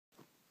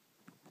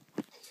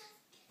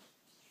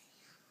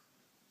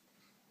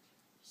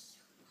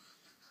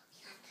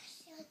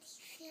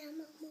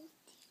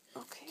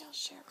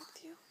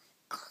you?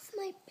 Cause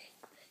my big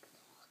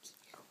doggy.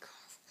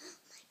 Cause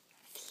my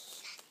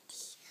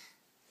fluffy,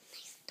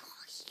 nice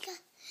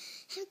doggy.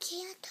 Him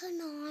can't turn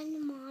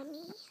on,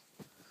 Mommy.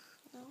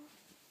 No.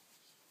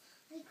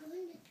 I'm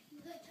going to be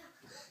right back.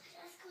 I'm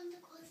just going to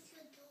close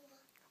the door.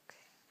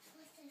 Okay.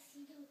 For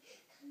Sissy to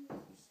come in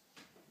here.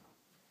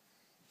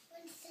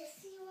 When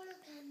Sissy will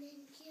come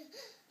in here,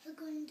 we're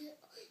going to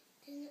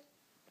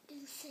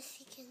then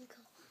Sissy can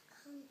go.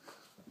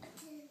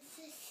 Then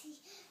Sissy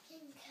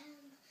can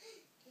come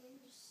in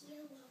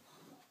here.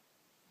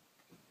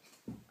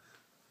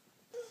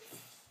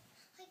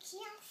 I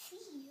can't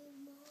see you,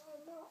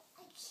 Mama.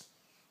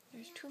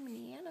 There's too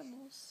many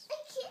animals. I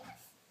can't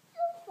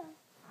see them.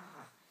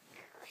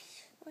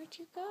 Where'd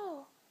you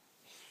go?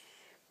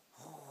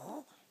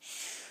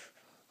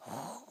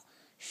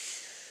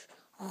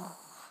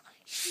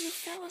 You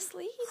fell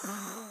asleep?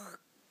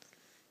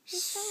 You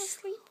fell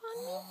asleep on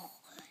me?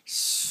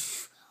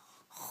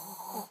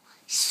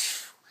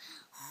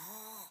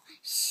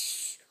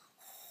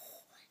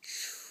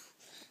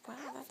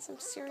 Wow, that's some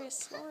serious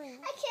snoring.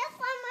 I can't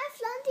find my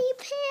friendly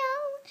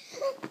parrot.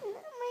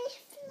 My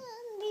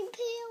friendly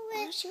parrot.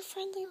 Where's your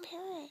friendly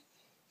parrot?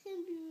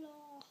 I'm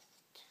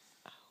lost.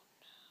 Oh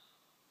no.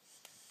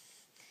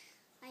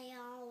 I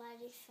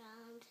already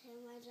found him.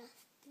 I'm just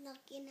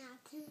looking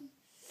at him.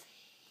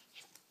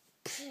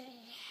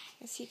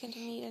 Is he going to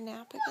need a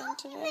nap again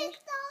today? Big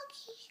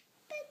doggy.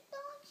 Big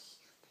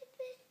doggy.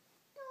 Big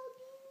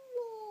doggy.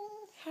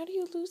 No. How do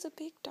you lose a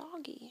big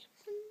doggy?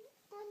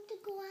 On the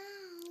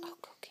ground. Oh,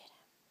 go get him.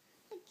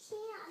 I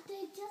can't.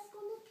 There's just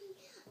going to be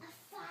a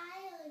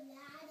fire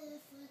ladder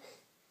for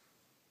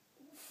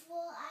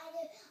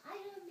either.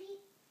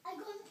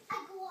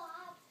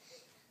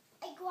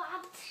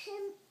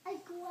 I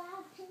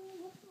grabbed him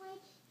with my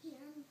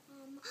hand.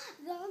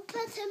 I'm going to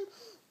put him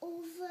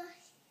over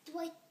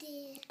right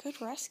there.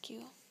 Good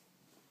rescue.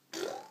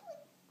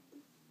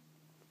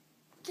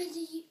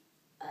 Giddy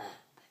up.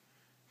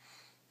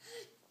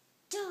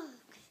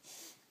 Dog.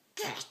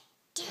 Get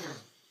down.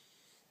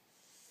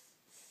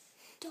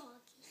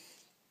 Doggy.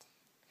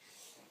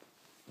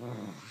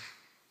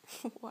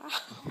 Wow.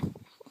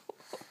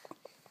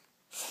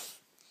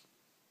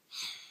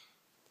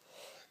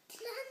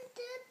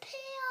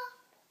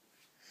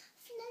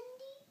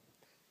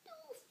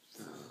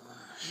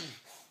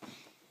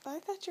 I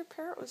thought your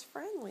parrot was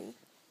friendly.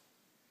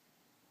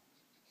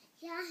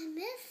 Yeah, I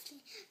missed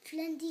it.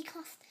 Flendy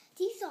cost.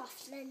 These are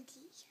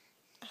Flendy.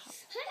 Oh.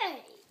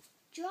 Hey,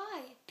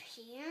 dry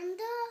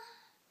panda.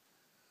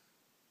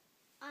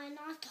 I'm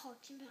not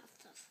talking about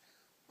this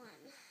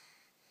one.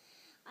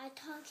 I'm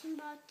talking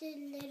about the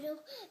little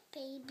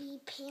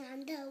baby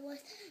panda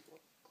with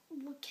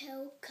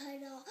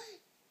coconut.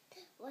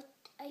 What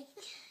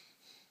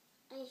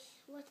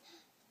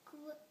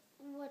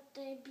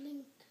I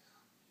blink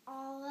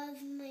all of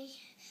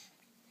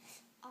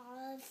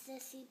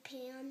Sissy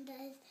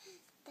pandas.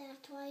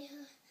 That's why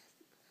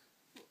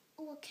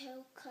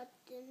cut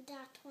them.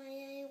 That's why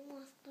I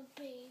want the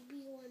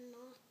baby one,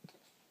 not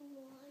this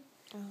one.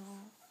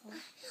 Oh.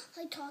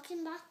 I'm talking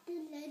about the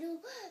little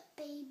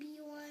baby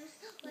one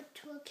with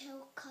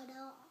cut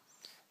off.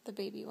 The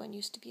baby one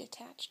used to be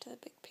attached to the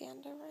big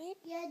panda, right?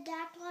 Yeah,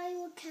 that's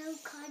why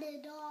cut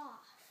it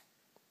off.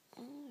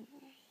 Mm.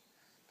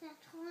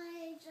 That's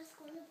why I'm just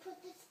going to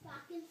put this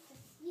back in the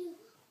new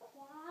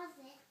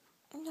closet.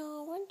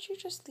 No, why don't you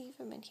just leave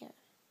him in here?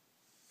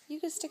 You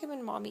could stick him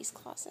in Mommy's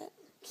closet.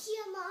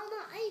 Here,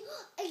 Mama,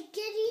 I'm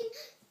getting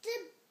the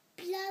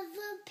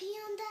brother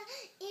panda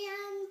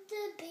and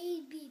the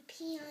baby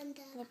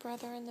panda. The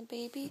brother and the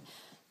baby?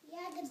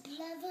 Yeah, the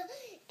brother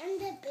and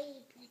the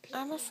baby panda.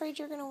 I'm afraid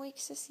you're going to wake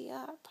Sissy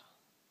up.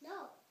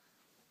 No,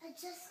 I'm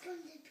just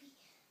going to be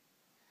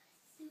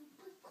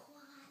super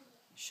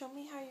quiet. Show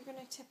me how you're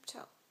going to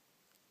tiptoe.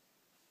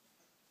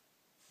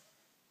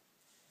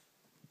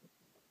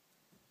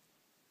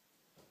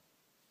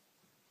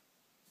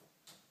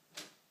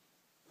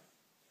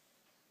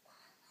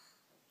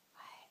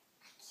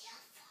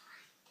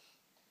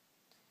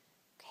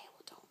 Okay,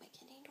 well, don't make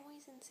any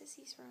noise in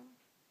Sissy's room.